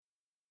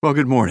Well,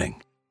 good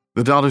morning.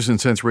 The Dollars and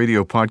Cents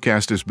Radio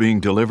podcast is being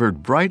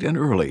delivered bright and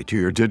early to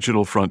your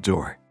digital front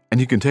door, and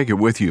you can take it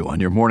with you on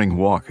your morning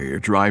walk or your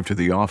drive to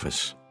the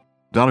office.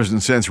 Dollars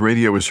and Cents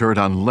Radio is heard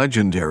on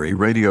legendary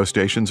radio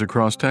stations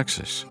across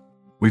Texas.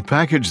 We've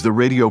packaged the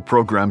radio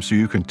program so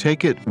you can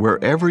take it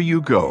wherever you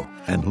go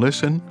and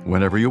listen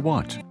whenever you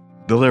want.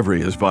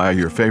 Delivery is via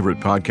your favorite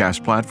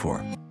podcast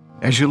platform.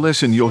 As you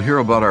listen, you'll hear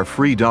about our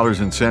free Dollars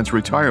and Cents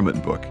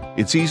retirement book.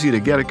 It's easy to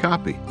get a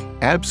copy,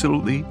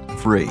 absolutely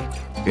free.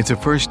 It's a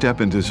first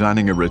step in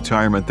designing a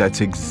retirement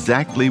that's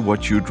exactly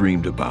what you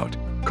dreamed about.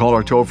 Call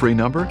our toll-free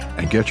number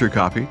and get your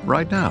copy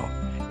right now,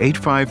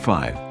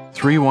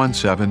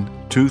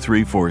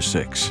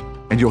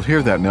 855-317-2346. And you'll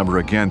hear that number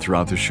again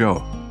throughout the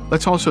show.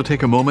 Let's also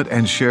take a moment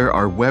and share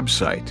our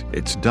website.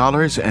 It's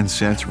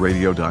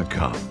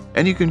dollarsandcentsradio.com.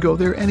 And you can go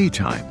there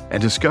anytime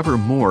and discover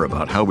more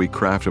about how we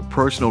craft a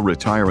personal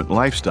retirement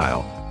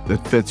lifestyle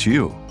that fits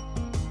you.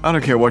 I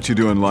don't care what you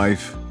do in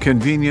life,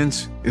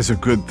 convenience is a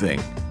good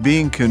thing.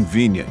 Being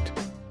convenient,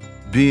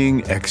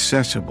 being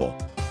accessible,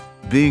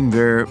 being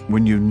there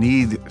when you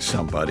need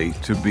somebody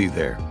to be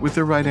there with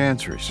the right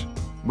answers,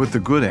 with the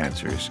good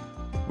answers,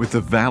 with the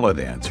valid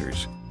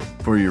answers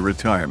for your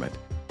retirement.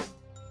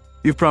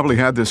 You've probably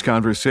had this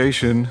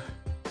conversation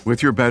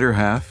with your better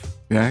half.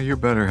 Yeah, your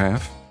better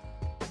half.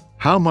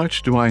 How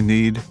much do I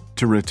need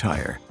to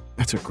retire?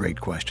 That's a great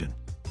question.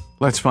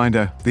 Let's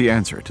find the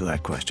answer to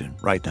that question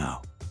right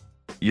now.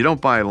 You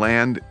don't buy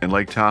land in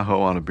Lake Tahoe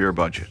on a beer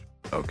budget,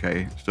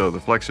 okay? So the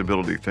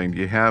flexibility thing,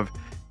 you have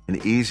an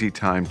easy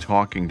time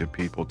talking to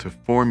people to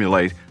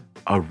formulate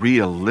a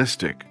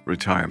realistic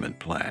retirement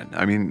plan.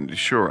 I mean,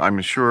 sure,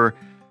 I'm sure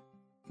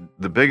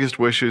the biggest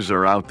wishes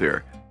are out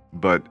there,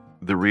 but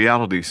the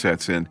reality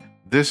sets in.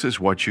 This is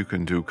what you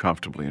can do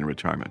comfortably in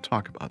retirement.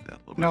 Talk about that a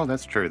little bit. No,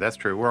 that's true. That's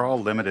true. We're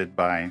all limited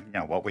by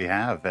what we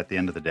have at the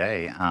end of the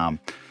day.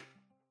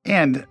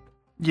 And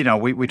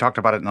we talked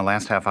about it in the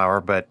last half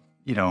hour, but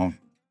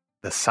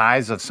the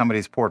size of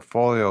somebody's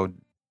portfolio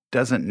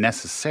doesn't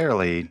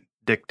necessarily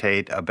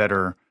dictate a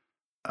better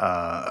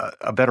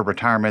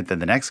retirement than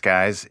the next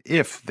guy's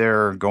if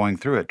they're going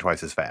through it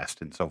twice as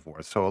fast and so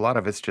forth. So a lot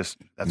of it's just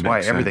that's why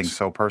everything's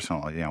so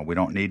personal. We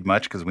don't need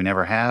much because we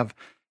never have.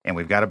 And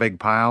we've got a big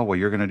pile, well,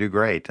 you're going to do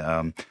great.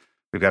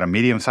 We've got a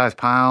medium-sized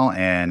pile,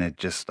 and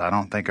I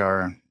don't think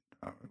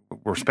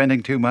we're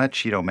spending too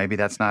much. Maybe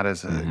that's not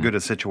as good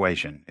a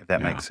situation, if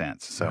that makes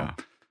sense. So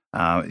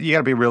you got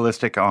to be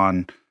realistic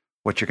on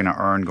what you're going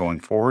to earn going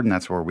forward, and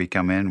that's where we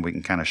come in. We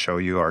can kind of show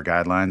you our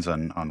guidelines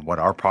on what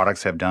our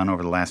products have done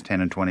over the last 10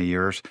 and 20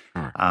 years.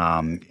 Sure.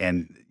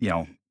 And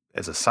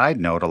as a side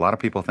note, a lot of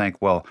people think,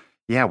 well,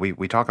 yeah,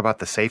 we talk about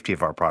the safety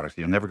of our products.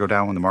 You'll never go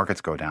down when the markets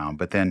go down.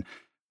 But then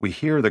we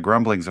hear the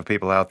grumblings of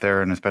people out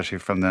there, and especially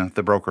from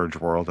the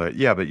brokerage world, but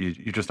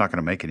you're just not going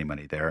to make any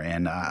money there.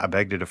 And I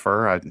beg to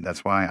defer.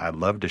 That's why I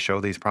love to show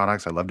these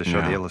products. I love to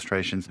show the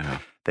illustrations. Yeah.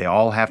 They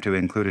all have to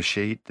include a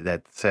sheet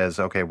that says,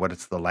 okay, what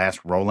is the last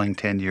rolling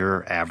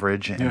 10-year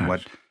average, and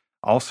what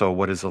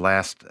is the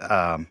last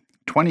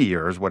 20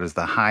 years, what is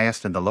the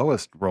highest and the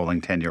lowest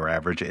rolling 10-year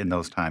average in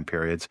those time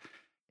periods.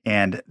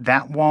 And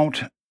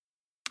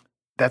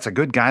that's a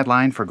good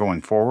guideline for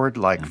going forward.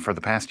 Like for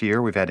the past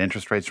year, we've had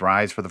interest rates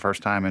rise for the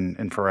first time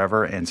in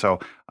forever. And so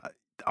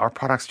our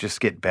products just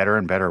get better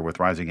and better with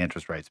rising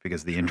interest rates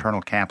because the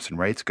internal caps and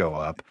rates go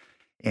up.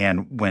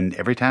 And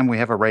every time we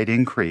have a rate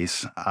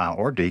increase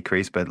or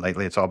decrease, but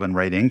lately it's all been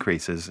rate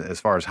increases as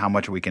far as how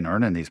much we can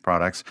earn in these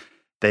products,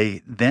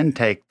 they then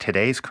take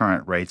today's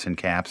current rates and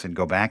caps and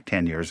go back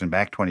 10 years and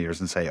back 20 years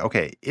and say,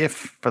 okay,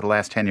 if for the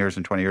last 10 years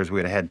and 20 years we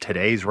had had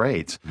today's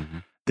rates,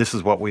 this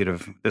is what we'd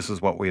have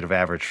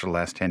averaged for the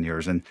last 10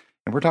 years. And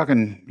we're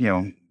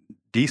talking,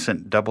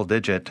 decent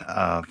double-digit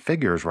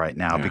figures right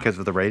now because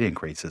of the rate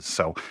increases.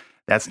 So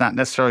that's not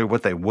necessarily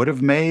what they would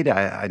have made.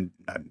 I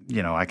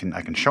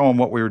can show them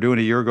what we were doing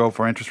a year ago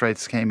before interest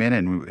rates came in,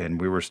 and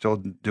we were still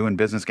doing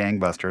business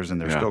gangbusters, and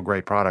they're still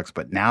great products.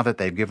 But now that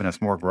they've given us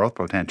more growth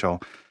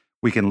potential,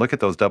 we can look at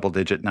those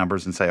double-digit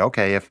numbers and say,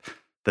 okay, if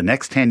the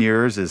next 10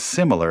 years is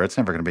similar, it's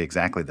never going to be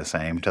exactly the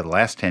same to the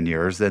last 10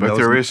 years. Then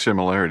there is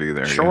similarity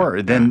there. Sure.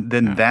 Yeah.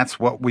 Then that's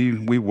what we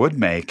would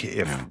make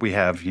if we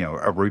have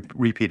a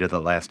repeat of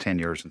the last 10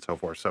 years and so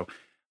forth. So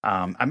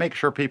I make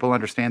sure people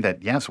understand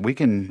that, yes, we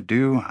can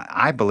do,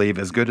 I believe,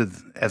 as good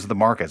as the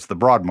markets, the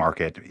broad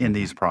market in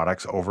these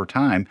products over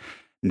time.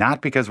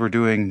 Not because we're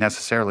doing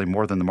necessarily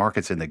more than the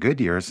markets in the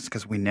good years. It's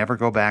because we never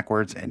go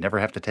backwards and never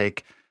have to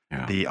take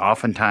the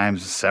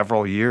oftentimes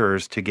several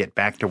years to get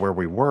back to where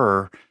we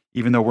were.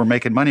 Even though we're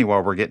making money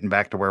while we're getting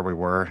back to where we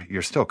were,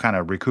 you're still kind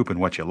of recouping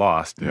what you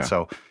lost. And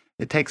so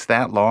it takes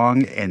that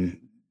long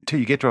until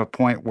you get to a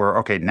point where,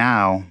 okay,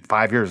 now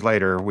 5 years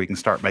later, we can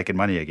start making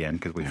money again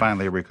because we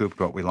finally recouped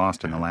what we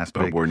lost in the last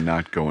But we're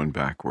not going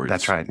backwards.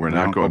 That's right. We're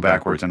not going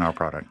backwards in our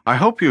product. I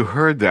hope you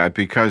heard that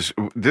because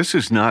this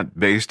is not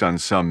based on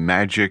some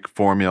magic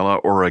formula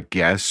or a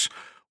guess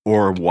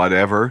or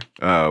whatever,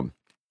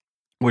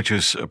 which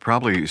is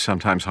probably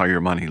sometimes how your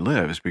money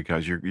lives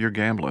because you're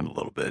gambling a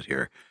little bit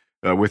here.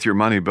 with your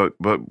money, but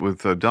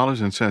with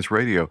Dollars and Cents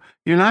Radio,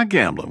 you're not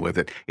gambling with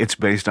it. It's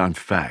based on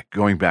fact,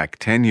 going back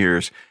 10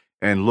 years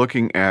and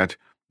looking at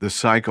the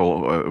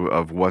cycle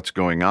of what's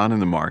going on in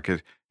the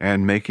market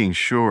and making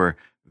sure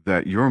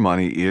that your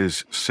money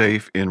is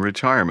safe in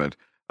retirement.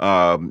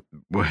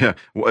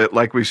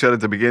 Like we said at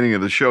the beginning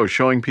of the show,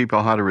 showing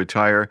people how to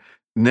retire,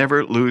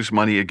 never lose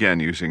money again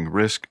using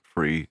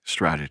risk-free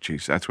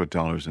strategies. That's what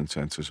Dollars and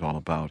Cents is all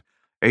about.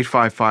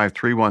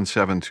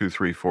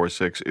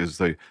 855-317-2346 is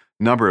the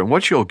number. And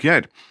what you'll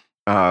get,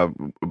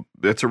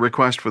 it's a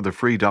request for the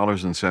free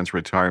Dollars and Cents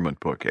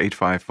retirement book,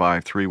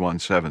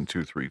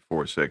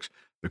 855-317-2346.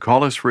 The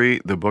call is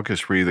free. The book is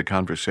free. The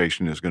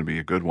conversation is going to be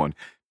a good one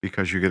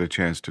because you get a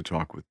chance to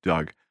talk with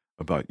Doug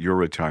about your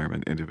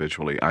retirement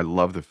individually. I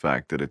love the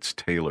fact that it's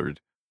tailored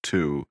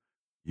to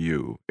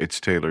you. It's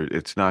tailored.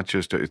 It's not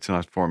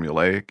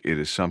formulaic. It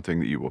is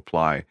something that you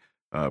apply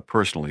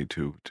personally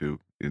to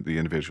the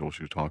individuals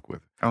you talk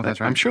with. Oh, that's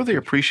right. I'm sure they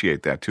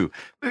appreciate that too.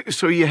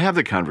 So you have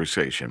the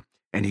conversation,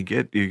 and you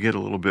get a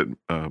little bit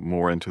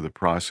more into the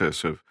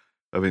process of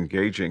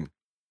engaging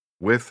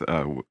with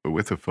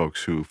the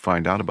folks who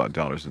find out about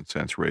Dollars and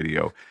Cents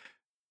Radio.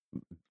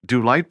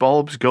 Do light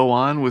bulbs go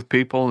on with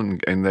people and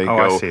they go,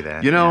 I see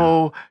that.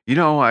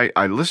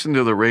 I listened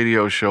to the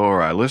radio show,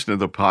 or I listened to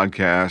the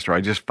podcast, or I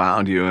just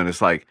found you, and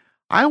it's like,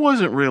 I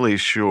wasn't really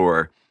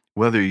sure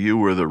whether you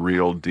were the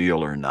real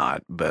deal or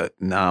not, but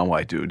now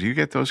I do. Do you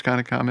get those kind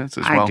of comments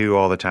as well? I do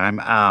all the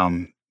time.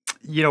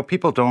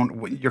 People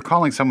don't. You're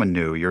calling someone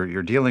new.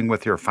 You're dealing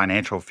with your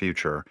financial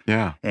future.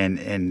 Yeah.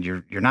 And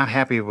you're not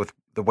happy with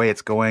the way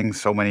it's going.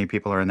 So many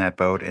people are in that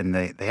boat, and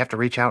they have to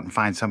reach out and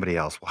find somebody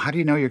else. Well, how do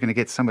you know you're going to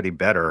get somebody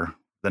better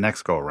the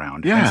next go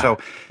around? Yeah. And so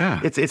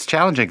Yeah. it's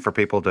challenging for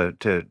people to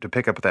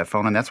pick up that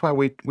phone, and that's why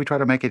we try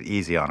to make it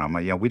easy on them.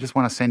 We just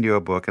want to send you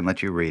a book and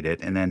let you read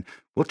it, and then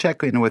we'll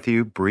check in with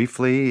you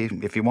briefly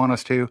if you want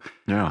us to,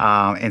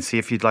 and see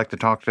if you'd like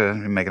to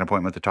make an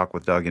appointment to talk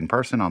with Doug in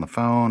person, on the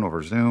phone,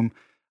 over Zoom.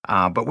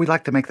 But we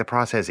like to make the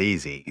process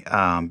easy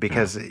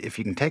because if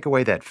you can take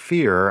away that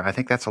fear, I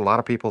think that's a lot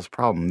of people's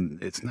problem.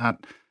 It's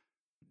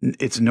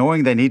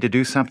knowing they need to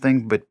do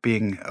something, but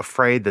being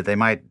afraid that they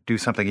might do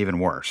something even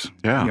worse,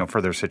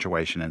 for their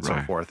situation and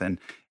so forth. And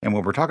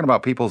when we're talking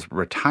about people's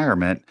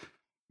retirement,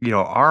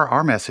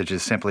 our message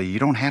is simply, you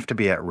don't have to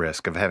be at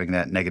risk of having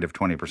that negative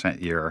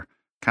 20% year,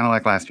 kind of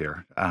like last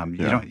year.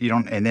 You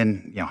don't, and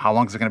then, how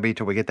long is it going to be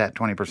till we get that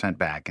 20%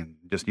 back, and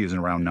just using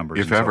round numbers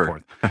if and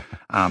ever. so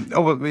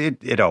forth.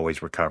 It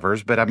always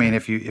recovers. But I mean,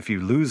 if you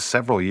lose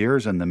several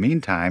years in the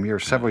meantime, you're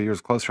several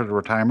years closer to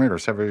retirement or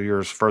several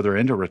years further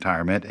into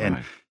retirement. And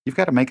you've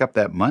got to make up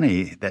that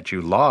money that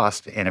you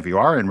lost. And if you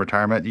are in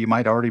retirement, you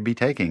might already be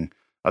taking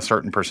a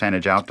certain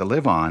percentage out to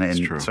live on.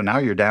 And so now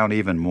you're down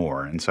even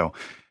more. And so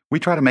we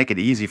try to make it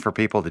easy for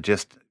people to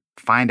just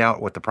find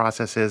out what the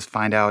process is,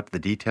 find out the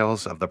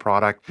details of the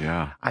product.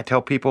 Yeah. I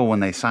tell people when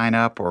they sign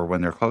up or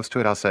when they're close to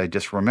it, I'll say,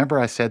 just remember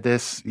I said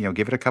this,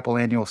 give it a couple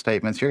annual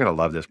statements. You're going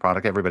to love this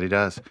product. Everybody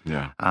does.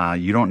 Yeah.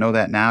 You don't know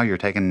that now. You're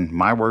taking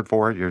my word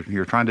for it.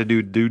 You're trying to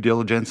do due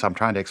diligence. I'm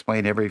trying to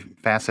explain every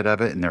facet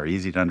of it, and they're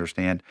easy to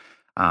understand.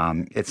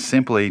 It's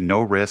simply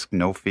no risk,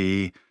 no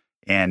fee,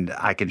 and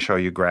I can show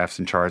you graphs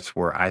and charts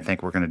where I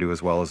think we're going to do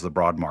as well as the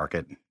broad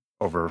market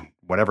over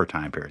whatever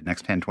time period,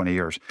 next 10, 20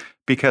 years,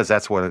 because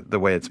that's the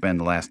way it's been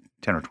the last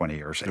 10 or 20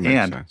 years. It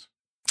makes sense.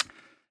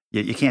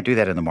 You can't do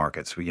that in the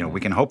markets. We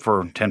can hope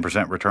for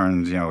 10%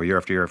 returns, year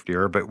after year after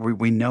year, but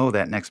we know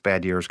that next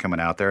bad year is coming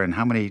out there, and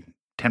how many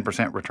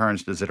 10%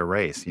 returns does it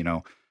erase?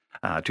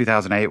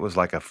 2008 was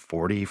like a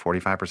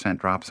 45%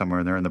 drop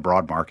somewhere in there in the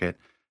broad market.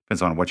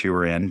 Depends on what you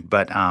were in.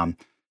 But,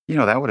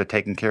 that would have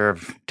taken care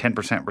of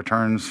 10%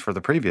 returns for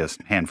the previous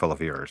handful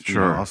of years.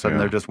 Sure. All of a sudden,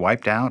 they're just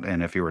wiped out.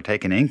 And if you were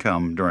taking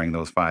income during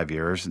those 5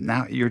 years,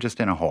 now you're just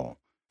in a hole.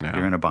 Yeah.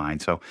 You're in a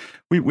bind. So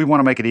we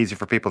want to make it easy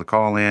for people to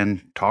call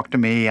in, talk to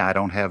me. I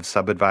don't have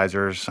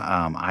sub-advisors.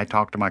 I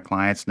talk to my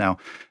clients. Now,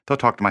 they'll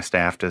talk to my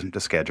staff to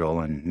schedule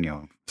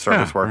and,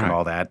 service work and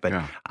all that.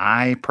 But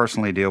I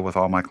personally deal with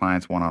all my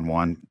clients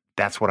one-on-one.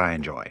 That's what I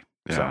enjoy.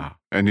 Yeah, so.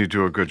 And you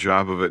do a good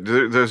job of it.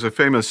 There's a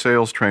famous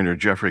sales trainer,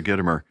 Jeffrey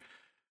Gitomer.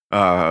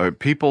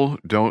 People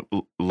don't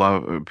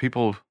love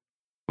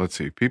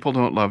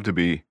to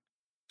be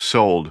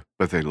sold,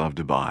 but they love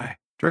to buy.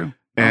 True.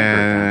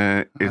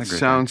 And it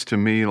sounds to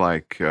me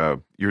like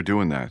you're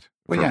doing that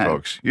for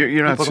folks.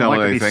 You're not selling anything. People don't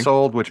like to be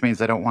sold, which means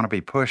they don't want to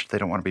be pushed. They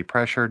don't want to be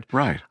pressured.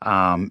 Right.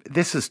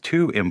 This is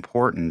too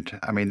important.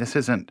 I mean, this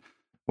isn't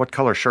what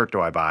color shirt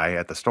do I buy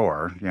at the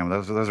store.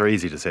 Those are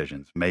easy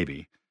decisions,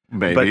 maybe.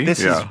 Maybe, but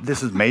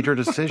this is major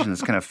decision. It's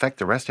going to affect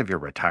the rest of your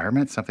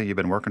retirement, something you've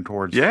been working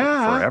towards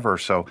forever.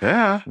 So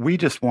we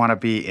just want to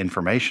be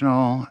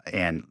informational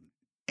and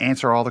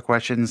answer all the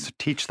questions,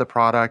 teach the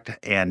product.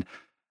 And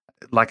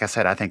like I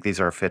said, I think these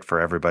are a fit for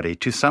everybody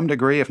to some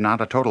degree, if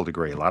not a total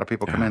degree. A lot of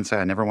people come in and say,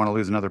 I never want to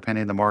lose another penny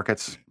in the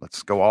markets.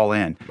 Let's go all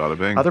in. Bada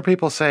bing. Other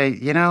people say,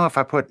 if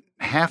I put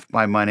half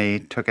my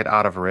money, took it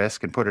out of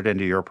risk and put it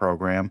into your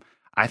program,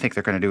 I think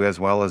they're going to do as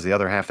well as the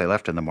other half they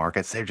left in the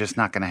markets. They're just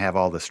not going to have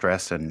all the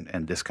stress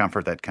and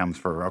discomfort that comes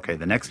for, okay,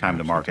 the next time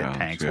the market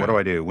tanks, what do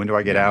I do? When do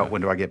I get out?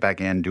 When do I get back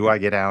in? Do I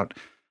get out?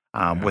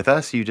 With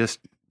us, you just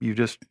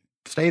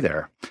stay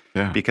there.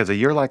 Because a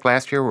year like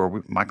last year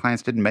where my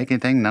clients didn't make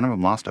anything, none of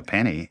them lost a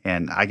penny.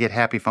 And I get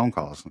happy phone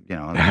calls.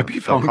 Happy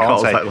phone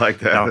calls, say, I like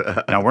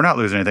that. No, we're not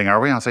losing anything, are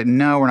we? And I'll say,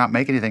 no, we're not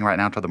making anything right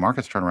now until the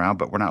markets turn around,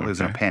 but we're not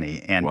losing a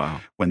penny. And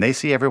when they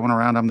see everyone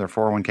around them, their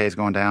 401ks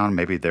going down,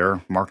 maybe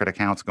their market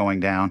accounts going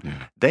down,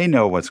 they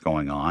know what's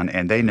going on,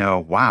 and they know,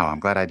 wow, I'm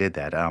glad I did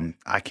that.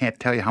 I can't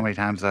tell you how many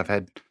times I've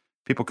had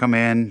people come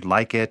in,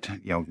 like it,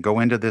 go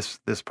into this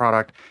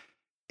product,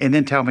 and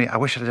then tell me, I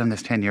wish I'd done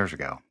this 10 years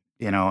ago.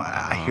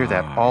 I hear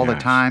that all the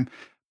time.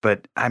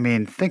 But I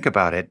mean, think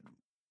about it.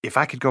 If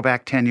I could go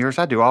back 10 years,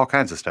 I'd do all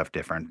kinds of stuff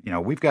different.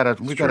 We've got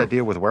to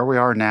deal with where we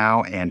are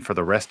now, and for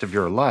the rest of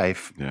your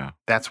life.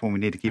 That's when we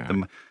need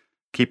to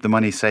keep the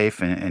money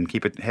safe and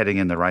keep it heading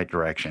in the right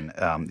direction.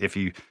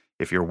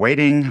 If you're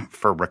waiting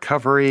for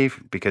recovery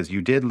because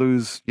you did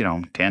lose,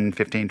 10,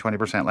 15,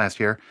 20% last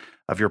year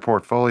of your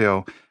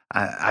portfolio,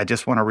 I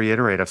just want to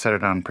reiterate, I've said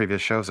it on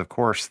previous shows, of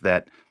course,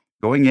 that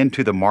going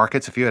into the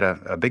markets, if you had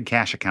a big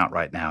cash account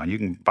right now and you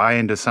can buy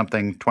into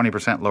something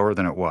 20% lower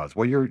than it was,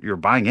 well, you're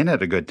buying in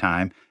at a good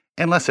time,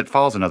 unless it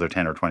falls another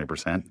 10 or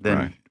 20%,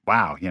 then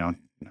wow,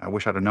 I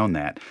wish I'd have known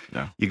that.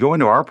 You go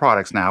into our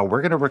products now,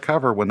 we're going to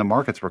recover when the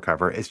markets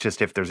recover. It's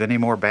just if there's any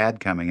more bad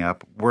coming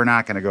up, we're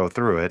not going to go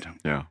through it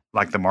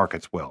like the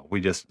markets will.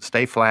 We just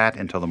stay flat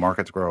until the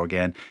markets grow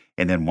again.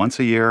 And then once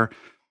a year,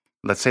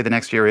 let's say the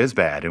next year is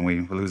bad and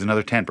we lose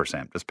another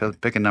 10%,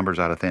 just picking numbers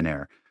out of thin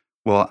air.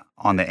 Well,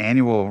 on the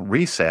annual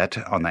reset,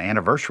 on the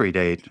anniversary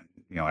date,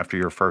 after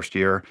your first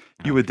year,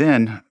 you would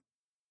then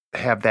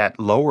have that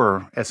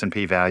lower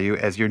S&P value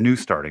as your new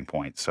starting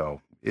point.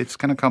 So it's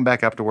going to come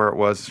back up to where it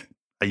was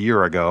a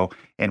year ago.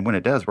 And when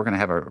it does, we're going to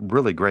have a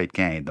really great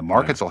gain. The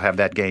markets will have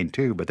that gain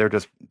too, but they're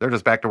just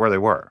back to where they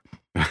were.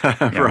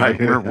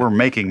 Right. We're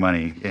making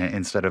money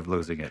instead of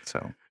losing it.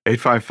 So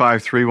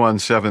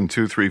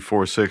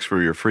 855-317-2346 for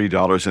your free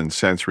dollars and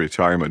cents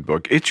retirement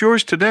book. It's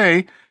yours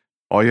today.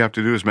 All you have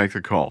to do is make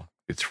the call.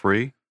 It's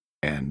free,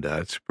 and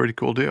it's a pretty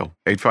cool deal.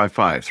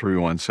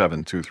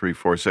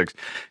 855-317-2346.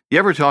 You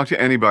ever talk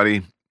to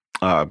anybody,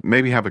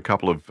 maybe have a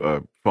couple of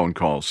phone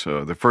calls.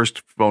 The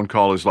first phone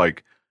call is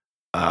like,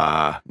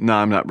 no,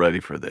 I'm not ready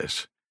for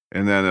this.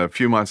 And then a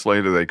few months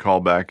later, they call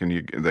back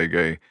and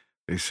they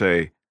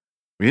say,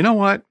 well, you know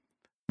what?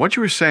 What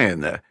you were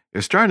saying there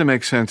is starting to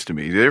make sense to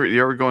me.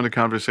 You ever go into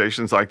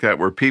conversations like that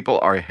where people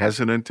are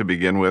hesitant to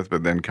begin with,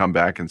 but then come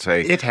back and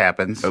say, it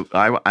happens.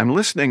 I'm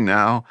listening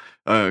now.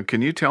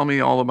 Can you tell me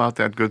all about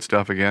that good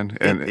stuff again?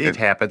 And it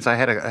happens. I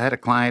had a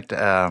client.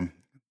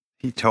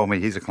 He told me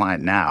he's a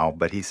client now,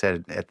 but he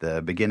said at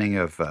the beginning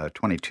of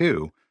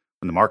 22,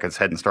 when the markets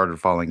hadn't started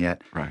falling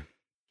yet,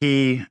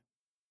 he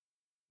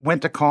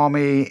went to call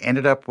me,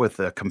 ended up with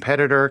a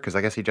competitor because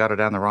I guess he jotted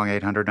down the wrong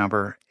 800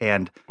 number.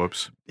 And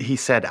he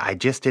said, I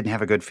just didn't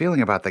have a good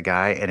feeling about the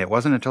guy. And it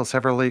wasn't until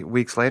several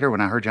weeks later when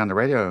I heard you on the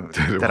radio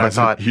that I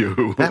thought,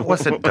 that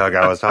wasn't Doug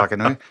I was talking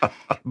to.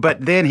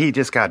 But then he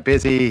just got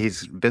busy.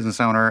 He's a business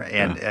owner.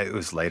 And it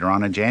was later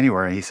on in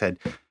January. He said,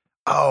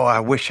 oh, I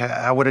wish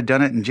I would have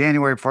done it in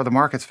January before the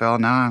markets fell.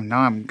 Now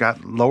I've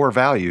got lower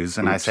values.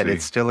 And I said,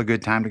 it's still a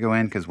good time to go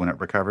in because when it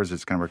recovers,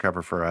 it's going to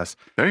recover for us.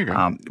 There you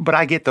go. But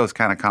I get those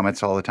kind of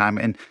comments all the time.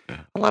 And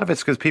a lot of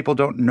it's because people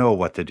don't know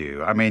what to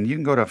do. I mean, you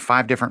can go to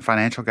 5 different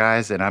financial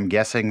guys, and I'm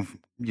guessing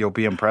you'll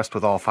be impressed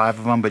with all 5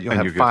 of them, but you'll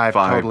have 5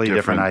 totally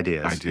different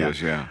ideas.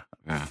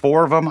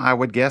 4 of them, I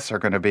would guess, are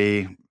going to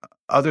be,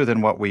 other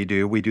than what we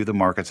do the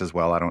markets as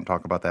well. I don't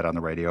talk about that on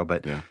the radio,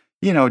 but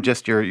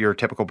just your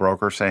typical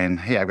broker saying,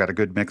 hey, I've got a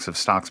good mix of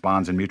stocks,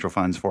 bonds, and mutual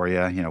funds for you.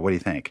 What do you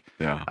think?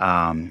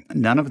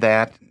 None of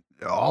that.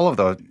 All of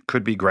those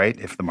could be great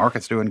if the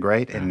market's doing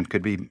great and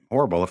could be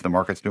horrible if the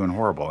market's doing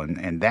horrible.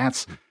 And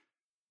that's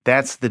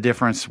the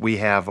difference we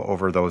have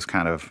over those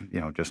kind of,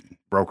 just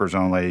brokers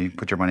only,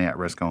 put your money at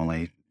risk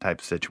only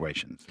type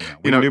situations.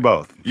 We can do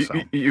both.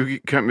 You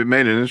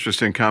made an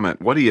interesting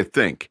comment. What do you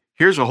think?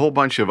 Here's a whole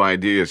bunch of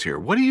ideas here.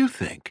 What do you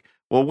think?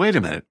 Well, wait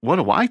a minute. What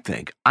do I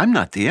think? I'm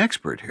not the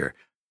expert here.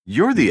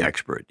 You're the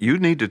expert. You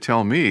need to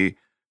tell me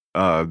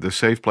the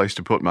safe place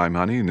to put my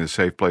money and the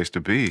safe place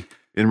to be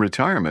in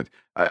retirement.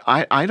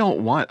 I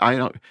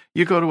don't.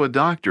 You go to a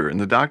doctor and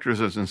the doctor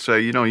doesn't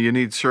say, you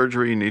need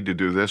surgery, you need to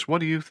do this.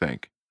 What do you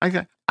think?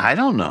 I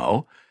don't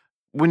know.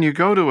 When you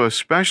go to a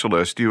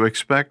specialist, you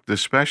expect the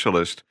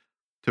specialist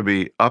to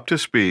be up to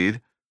speed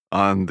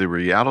on the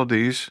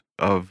realities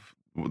of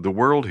the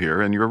world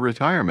here and your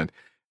retirement.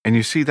 And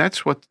you see,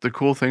 that's what the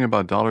cool thing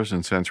about Dollars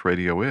and Cents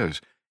Radio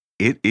is.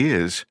 It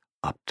is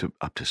up to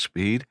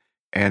speed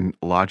and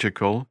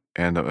logical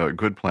and a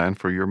good plan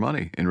for your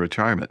money in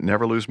retirement.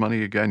 Never lose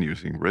money again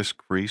using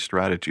risk-free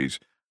strategies.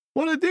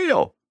 What a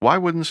deal. Why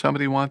wouldn't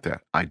somebody want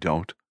that? I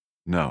don't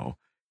know.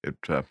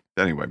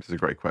 Anyway, it's a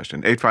great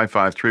question.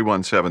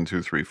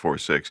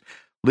 855-317-2346.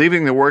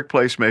 Leaving the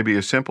workplace may be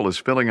as simple as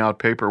filling out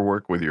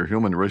paperwork with your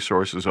human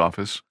resources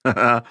office.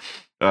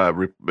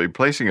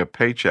 Replacing a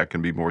paycheck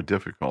can be more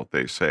difficult,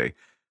 they say.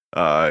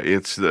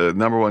 It's the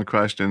number one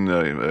question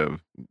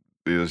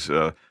is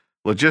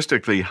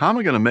logistically, how am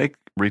I going to make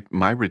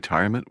my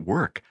retirement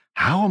work?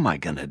 How am I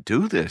going to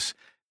do this?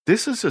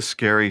 This is a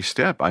scary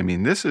step. I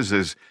mean, this is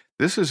as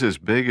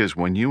big as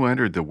when you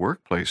entered the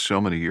workplace so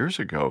many years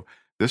ago.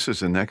 This is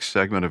the next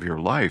segment of your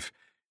life.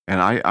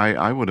 And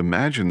I would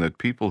imagine that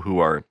people who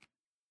are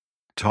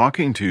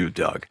talking to you,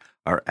 Doug,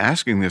 are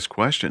asking this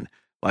question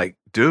like,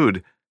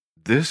 dude,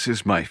 this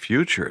is my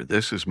future.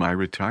 This is my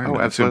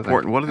retirement. Oh, it's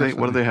important. What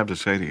do they have to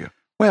say to you?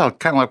 Well,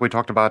 kind of like we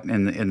talked about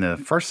in the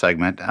first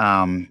segment,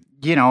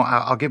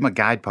 I'll give them a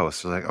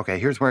guidepost. So like, okay,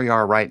 here's where you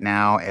are right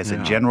now. As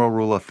a general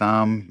rule of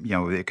thumb,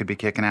 it could be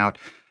kicking out.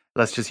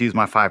 Let's just use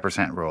my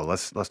 5% rule.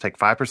 Let's take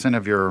 5%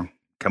 of your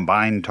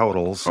combined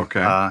totals.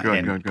 Okay,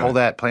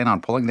 good. Plan on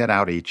pulling that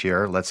out each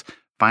year. Let's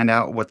find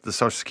out what the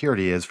Social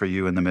Security is for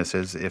you and the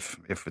missus, if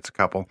it's a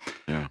couple.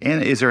 Yeah.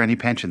 And is there any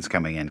pensions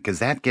coming in? Because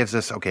that gives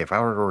us, okay, if I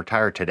were to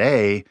retire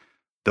today,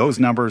 those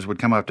numbers would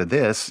come up to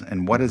this.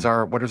 And what is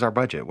our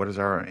budget? What is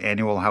our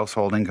annual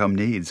household income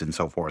needs and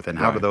so forth? And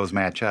how do those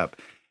match up?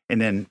 And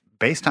then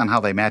based on how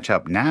they match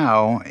up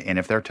now, and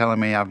if they're telling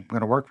me I'm going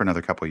to work for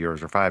another couple of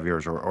years or 5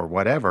 years or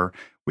whatever,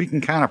 we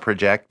can kind of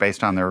project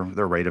based on their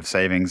rate of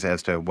savings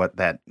as to what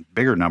that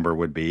bigger number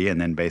would be.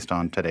 And then based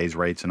on today's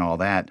rates and all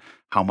that,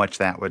 how much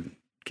that would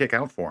kick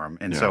out for them.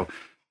 And so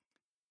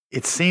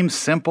it seems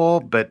simple,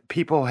 but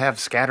people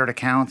have scattered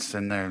accounts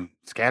and they're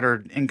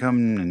scattered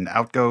income and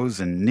outgoes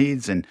and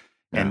needs. And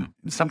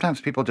sometimes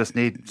people just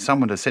need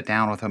someone to sit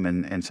down with them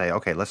and say,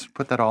 okay, let's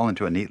put that all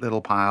into a neat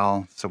little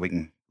pile so we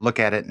can look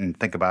at it and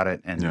think about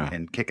it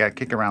and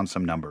kick around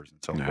some numbers and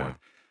so forth.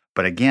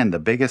 But again,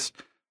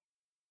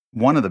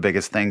 one of the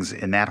biggest things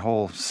in that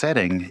whole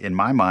setting, in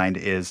my mind,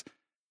 is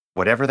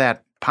whatever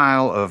that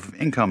pile of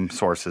income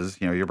sources,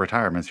 your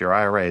retirements, your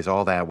IRAs,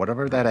 all that,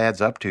 whatever that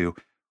adds up to,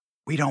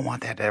 we don't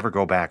want that to ever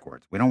go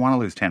backwards. We don't want to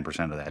lose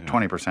 10% of that,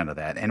 20% of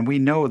that. And we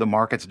know the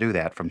markets do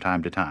that from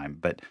time to time,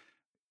 but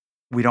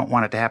we don't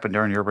want it to happen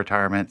during your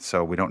retirement,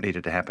 so we don't need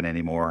it to happen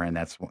anymore. And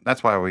that's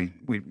why we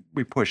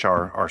push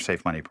our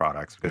safe money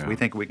products, because we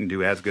think we can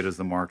do as good as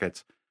the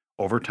markets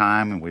over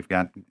time, and we've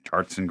got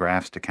charts and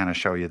graphs to kind of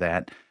show you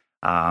that.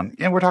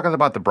 And we're talking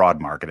about the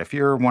broad market. If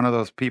you're one of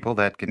those people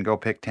that can go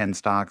pick 10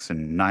 stocks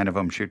and 9 of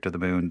them shoot to the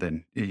moon,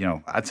 then,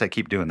 I'd say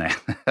keep doing that.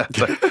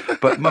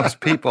 but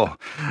most people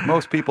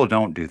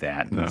don't do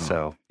that. No.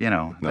 So,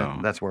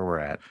 that's where we're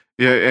at.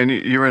 Yeah, and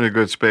you're in a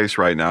good space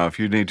right now. If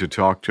you need to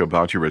talk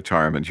about your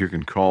retirement, you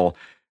can call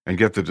and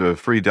get the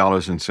free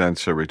Dollars and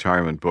Cents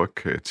retirement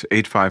book. It's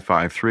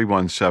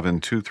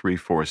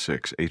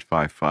 855-317-2346,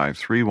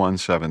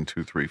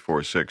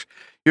 855-317-2346.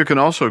 You can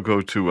also go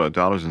to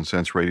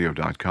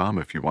dollarsandcentsradio.com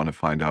if you want to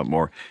find out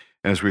more.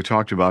 As we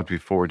talked about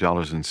before,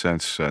 Dollars and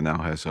Cents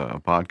now has a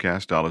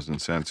podcast, Dollars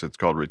and Cents. It's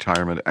called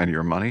Retirement and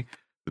Your Money,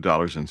 the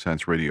Dollars and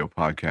Cents Radio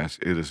podcast.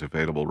 It is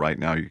available right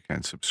now. You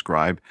can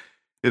subscribe.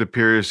 It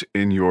appears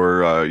in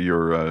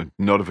your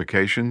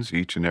notifications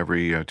each and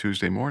every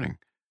Tuesday morning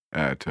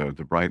at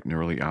the bright and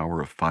early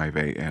hour of 5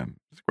 a.m.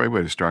 It's a great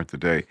way to start the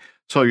day.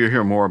 So you'll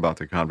hear more about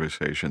the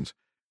conversations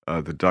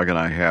that Doug and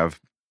I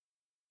have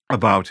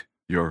about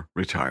your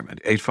retirement.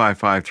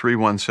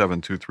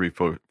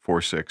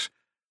 855-317-2346.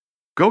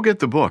 Go get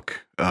the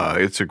book.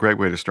 It's a great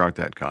way to start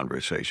that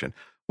conversation.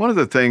 One of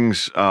the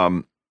things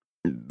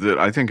that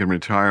I think in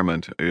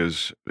retirement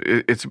is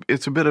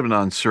it's a bit of an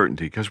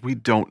uncertainty because we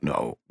don't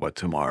know what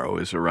tomorrow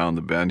is around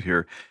the bend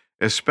here,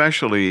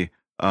 especially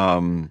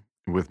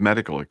with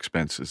medical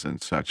expenses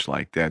and such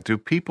like that. Do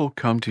people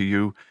come to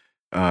you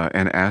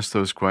and ask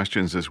those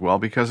questions as well?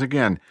 Because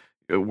again,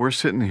 we're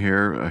sitting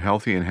here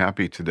healthy and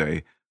happy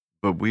today,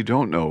 but we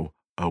don't know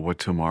what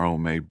tomorrow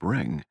may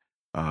bring.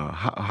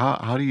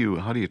 How do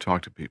you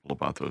talk to people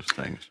about those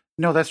things?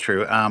 No, that's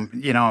true.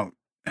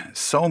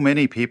 So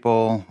many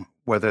people,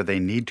 whether they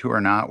need to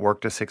or not,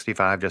 work to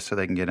 65 just so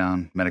they can get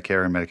on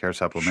Medicare and Medicare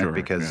supplement,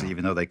 because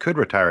even though they could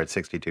retire at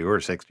 62 or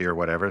 60 or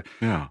whatever,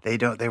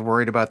 they're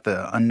worried about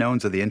the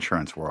unknowns of the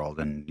insurance world.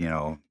 And,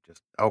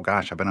 just, oh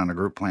gosh, I've been on a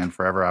group plan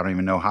forever. I don't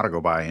even know how to go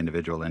buy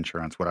individual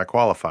insurance. Would I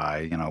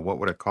qualify? What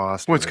would it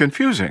cost? Well, it's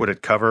confusing. Would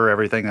it cover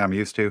everything I'm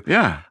used to?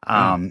 Yeah.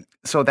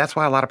 So that's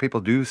why a lot of people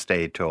do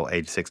stay till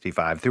age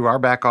 65. Through our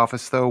back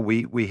office, though,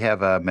 we have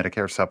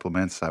Medicare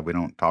supplements. We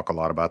don't talk a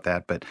lot about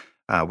that, but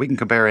we can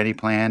compare any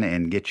plan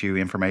and get you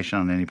information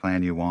on any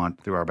plan you want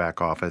through our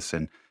back office.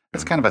 And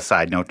it's kind of a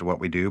side note to what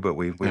we do, but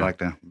we like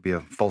to be a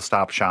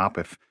full-stop shop.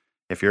 If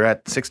you're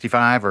at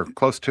 65 or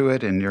close to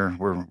it and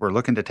we're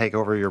looking to take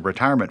over your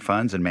retirement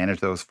funds and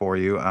manage those for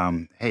you,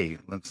 hey,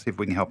 let's see if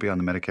we can help you on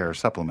the Medicare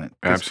supplement.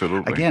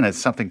 Absolutely. Again, it's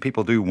something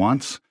people do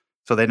once,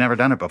 so they've never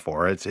done it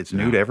before. It's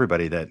new to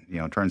everybody that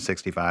turns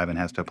 65 and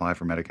has to apply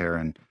for Medicare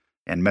and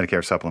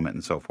Medicare supplement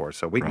and so forth.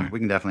 So we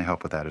can definitely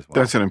help with that as well.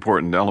 That's an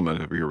important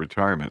element of your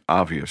retirement,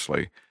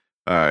 obviously.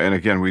 And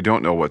again, we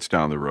don't know what's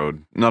down the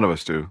road. None of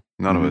us do.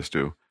 None of us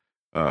do.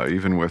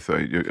 Even with,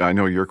 I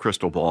know your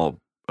crystal ball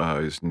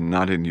is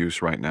not in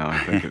use right now. I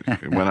think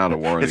it went out of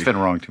warranty. It's been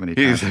wrong too many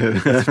times.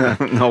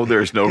 No,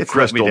 there's no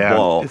crystal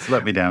ball. It's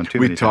let me down too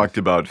many times. We talked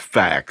about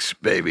facts,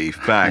 baby,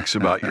 facts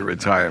about your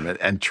retirement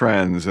and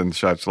trends and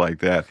such like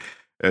that,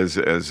 as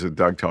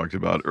Doug talked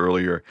about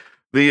earlier.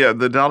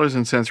 The Dollars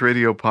and Cents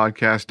Radio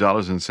podcast,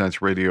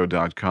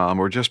 dollarsandcentsradio.com,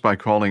 or just by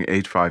calling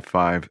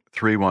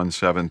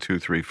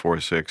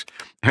 855-317-2346.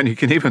 And you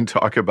can even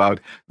talk about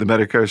the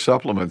Medicare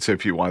supplements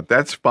if you want.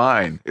 That's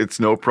fine. It's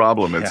no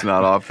problem. It's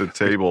not off the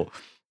table.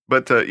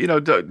 But,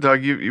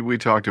 Doug, we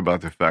talked about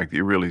the fact that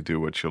you really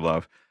do what you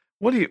love.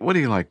 What do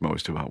you like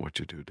most about what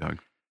you do, Doug?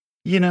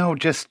 We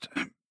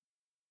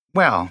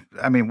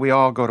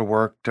all go to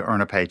work to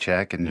earn a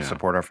paycheck and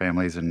support our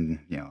families and,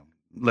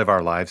 live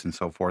our lives and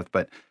so forth.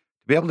 But to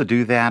be able to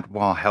do that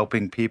while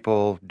helping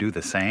people do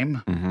the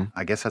same,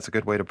 I guess that's a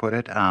good way to put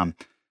it.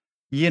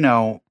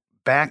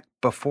 Back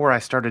before I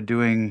started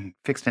doing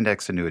fixed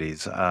index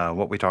annuities,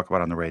 what we talk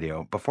about on the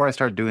radio, before I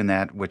started doing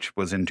that, which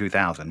was in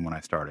 2000 when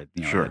I started,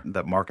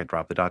 the market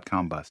drop, the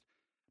dot-com bust.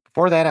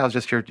 Before that, I was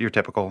just your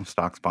typical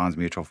stocks, bonds,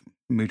 mutual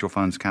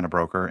funds kind of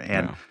broker.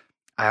 And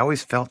I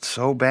always felt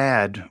so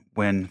bad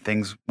when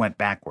things went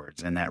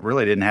backwards. And that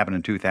really didn't happen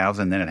in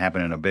 2000. Then it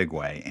happened in a big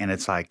way. And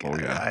it's like,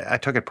 I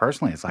took it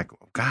personally. It's like,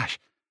 gosh,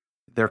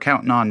 they're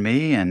counting on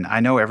me. And I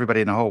know everybody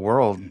in the whole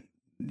world,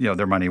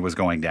 their money was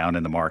going down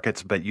in the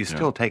markets, but you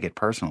still take it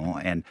personal.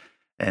 And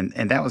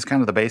that was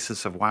kind of the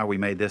basis of why we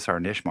made this our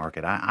niche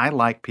market. I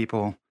like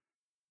people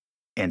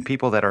and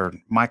people that are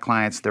my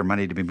clients, their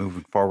money to be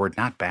moving forward,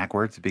 not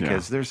backwards,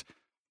 because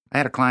I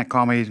had a client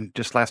call me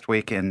just last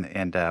week and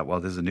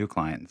this is a new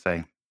client, and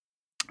say,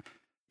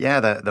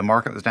 the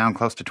market was down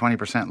close to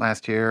 20%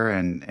 last year,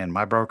 and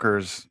my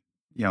broker's,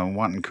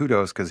 wanting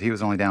kudos because he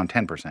was only down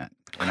 10%.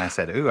 And I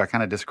said, I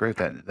kind of disagree with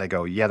that. They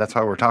go, that's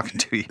why we're talking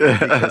to you.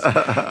 Because,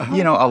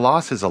 a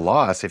loss is a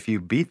loss. If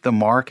you beat the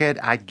market,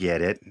 I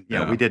get it.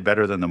 We did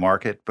better than the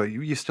market, but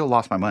you still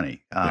lost my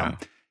money. And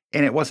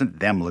it wasn't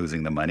them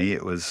losing the money.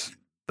 It was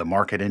the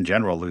market in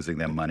general losing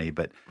them money.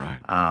 But,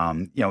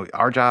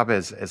 our job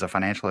as a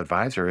financial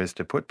advisor is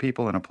to put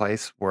people in a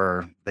place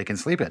where they can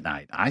sleep at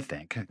night, I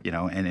think,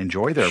 and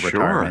enjoy their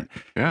retirement.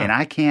 Yeah. And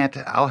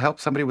I'll help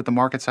somebody with the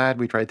market side.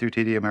 We trade through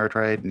TD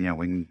Ameritrade, and,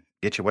 we can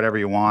get you whatever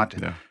you want.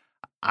 Yeah.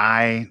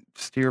 I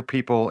steer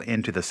people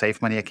into the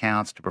safe money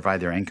accounts to provide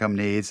their income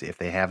needs. If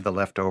they have the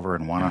leftover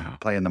and want to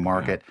play in the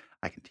market,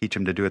 I can teach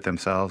them to do it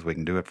themselves. We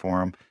can do it for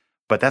them.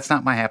 But that's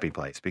not my happy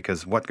place,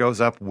 because what goes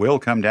up will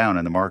come down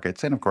in the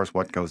markets. And, of course,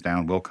 what goes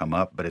down will come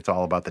up. But it's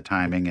all about the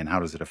timing and how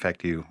does it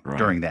affect you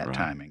during that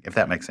timing, if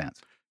that makes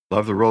sense.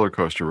 Love the roller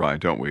coaster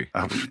ride, don't we?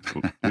 At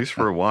least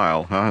for a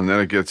while, huh? And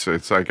then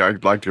it's like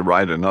I'd like to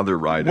ride another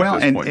ride at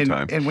this point in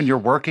time. And when you're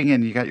working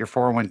and you got your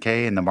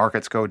 401k and the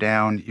markets go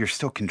down, you're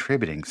still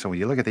contributing. So when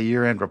you look at the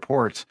year-end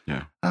reports,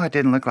 it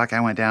didn't look like I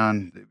went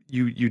down.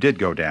 You did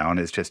go down.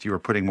 It's just you were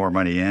putting more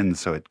money in,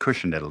 so it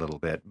cushioned it a little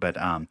bit. But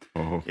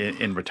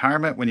in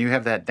retirement, when you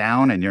have that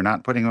down and you're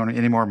not putting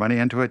any more money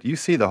into it, you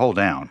see the whole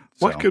down.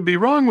 What could be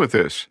wrong with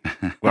this?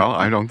 Well,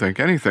 I don't think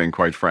anything,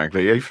 quite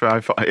frankly.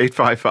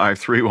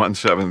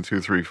 855-317-2346.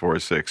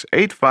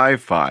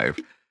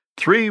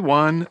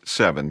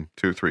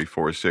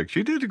 855-317-2346.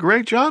 You did a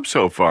great job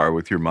so far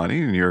with your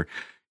money and your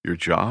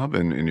job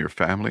and your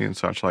family and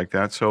such like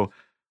that. So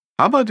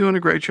how about doing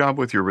a great job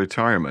with your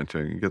retirement?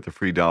 You can get the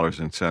free Dollars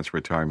and Cents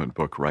retirement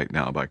book right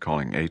now by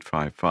calling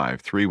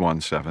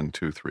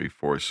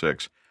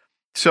 855-317-2346.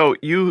 So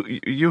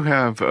you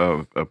have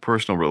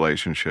personal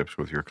relationships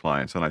with your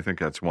clients, and I think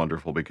that's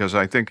wonderful, because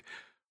I think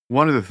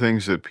one of the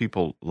things that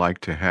people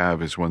like to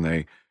have is when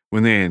they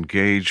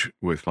engage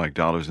with like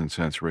Dollars and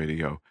Cents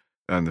Radio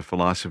and the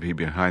philosophy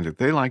behind it,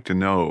 they like to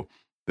know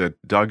that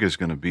Doug is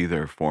going to be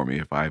there for me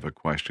if I have a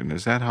question.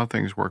 Is that how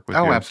things work with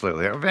you? Oh,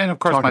 absolutely. And of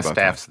course, my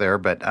staff's there,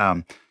 but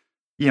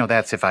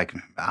that's if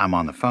I'm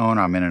on the phone,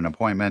 I'm in an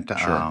appointment,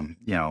 sure. I'm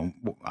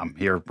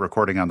here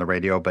recording on the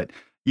radio, but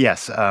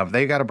yes,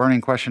 they got a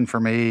burning question for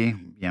me.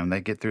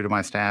 They get through to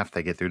my staff.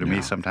 They get through to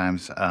me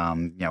sometimes.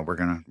 We're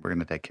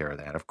gonna take care of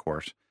that, of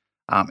course.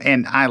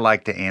 And I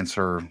like to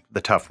answer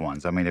the tough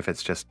ones. I mean, if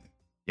it's just,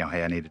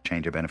 hey, I need to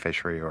change a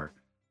beneficiary, or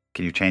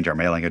can you change our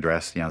mailing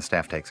address? The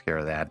staff takes care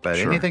of that. But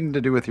anything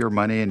to do with your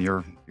money and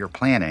your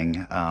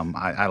planning,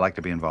 I like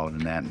to be involved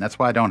in that. And that's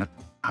why I don't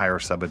hire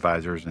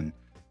sub-advisors and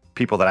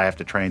people that I have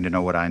to train to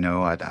know what I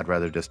know. I'd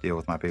rather just deal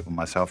with my people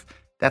myself.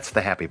 That's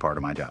the happy part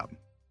of my job.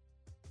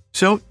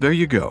 So there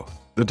you go.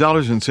 The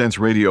Dollars and Cents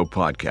Radio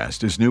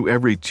podcast is new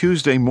every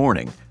Tuesday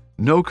morning.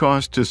 No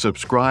cost to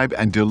subscribe,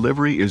 and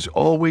delivery is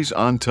always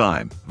on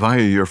time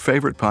via your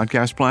favorite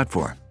podcast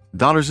platform.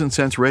 Dollars and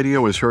Cents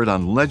Radio is heard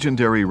on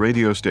legendary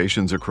radio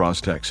stations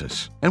across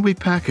Texas, and we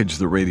package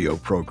the radio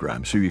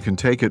program so you can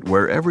take it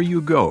wherever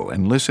you go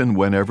and listen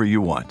whenever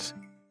you want.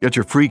 Get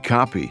your free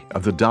copy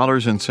of the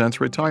Dollars and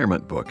Cents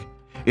Retirement Book.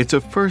 It's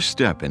a first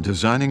step in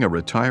designing a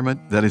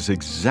retirement that is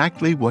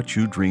exactly what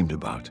you dreamed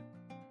about.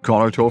 Call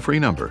our toll-free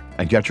number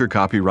and get your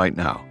copy right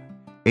now,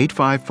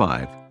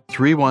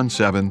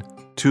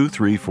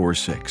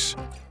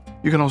 855-317-2346.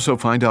 You can also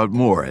find out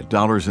more at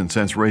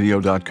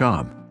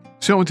dollarsandcentsradio.com.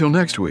 So until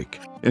next week,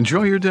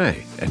 enjoy your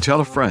day and tell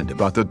a friend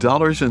about the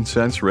Dollars and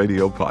Cents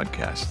Radio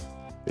podcast.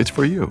 It's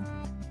for you.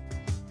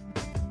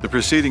 The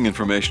preceding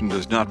information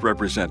does not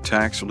represent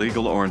tax,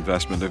 legal, or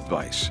investment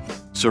advice.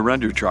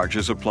 Surrender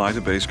charges apply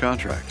to base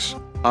contracts.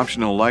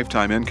 Optional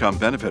lifetime income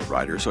benefit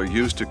riders are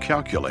used to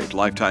calculate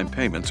lifetime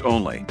payments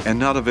only and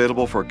not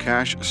available for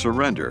cash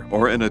surrender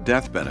or in a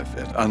death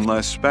benefit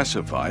unless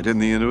specified in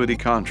the annuity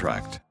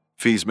contract.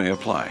 Fees may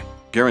apply.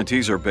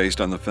 Guarantees are based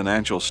on the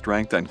financial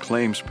strength and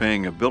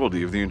claims-paying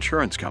ability of the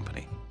insurance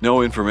company.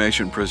 No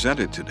information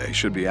presented today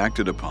should be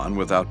acted upon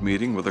without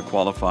meeting with a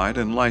qualified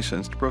and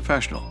licensed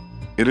professional.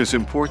 It is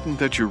important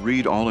that you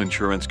read all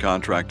insurance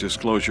contract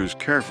disclosures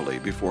carefully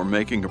before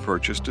making a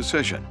purchase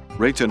decision.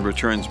 Rates and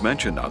returns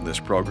mentioned on this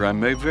program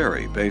may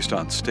vary based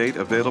on state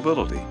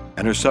availability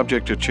and are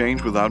subject to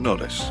change without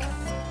notice.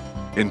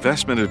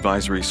 Investment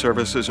advisory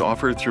services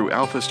offered through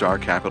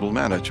AlphaStar Capital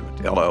Management,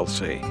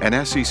 LLC,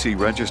 an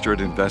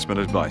SEC-registered investment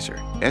advisor.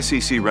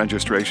 SEC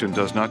registration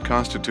does not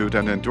constitute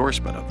an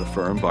endorsement of the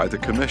firm by the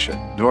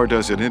Commission, nor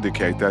does it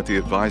indicate that the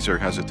advisor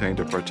has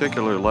attained a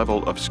particular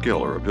level of skill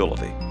or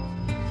ability.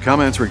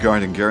 Comments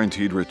regarding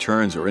guaranteed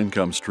returns or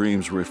income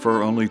streams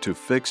refer only to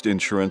fixed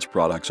insurance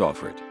products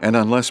offered, and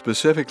unless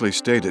specifically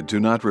stated,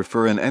 do not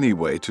refer in any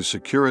way to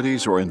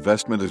securities or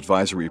investment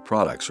advisory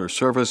products or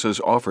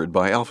services offered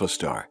by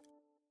AlphaStar.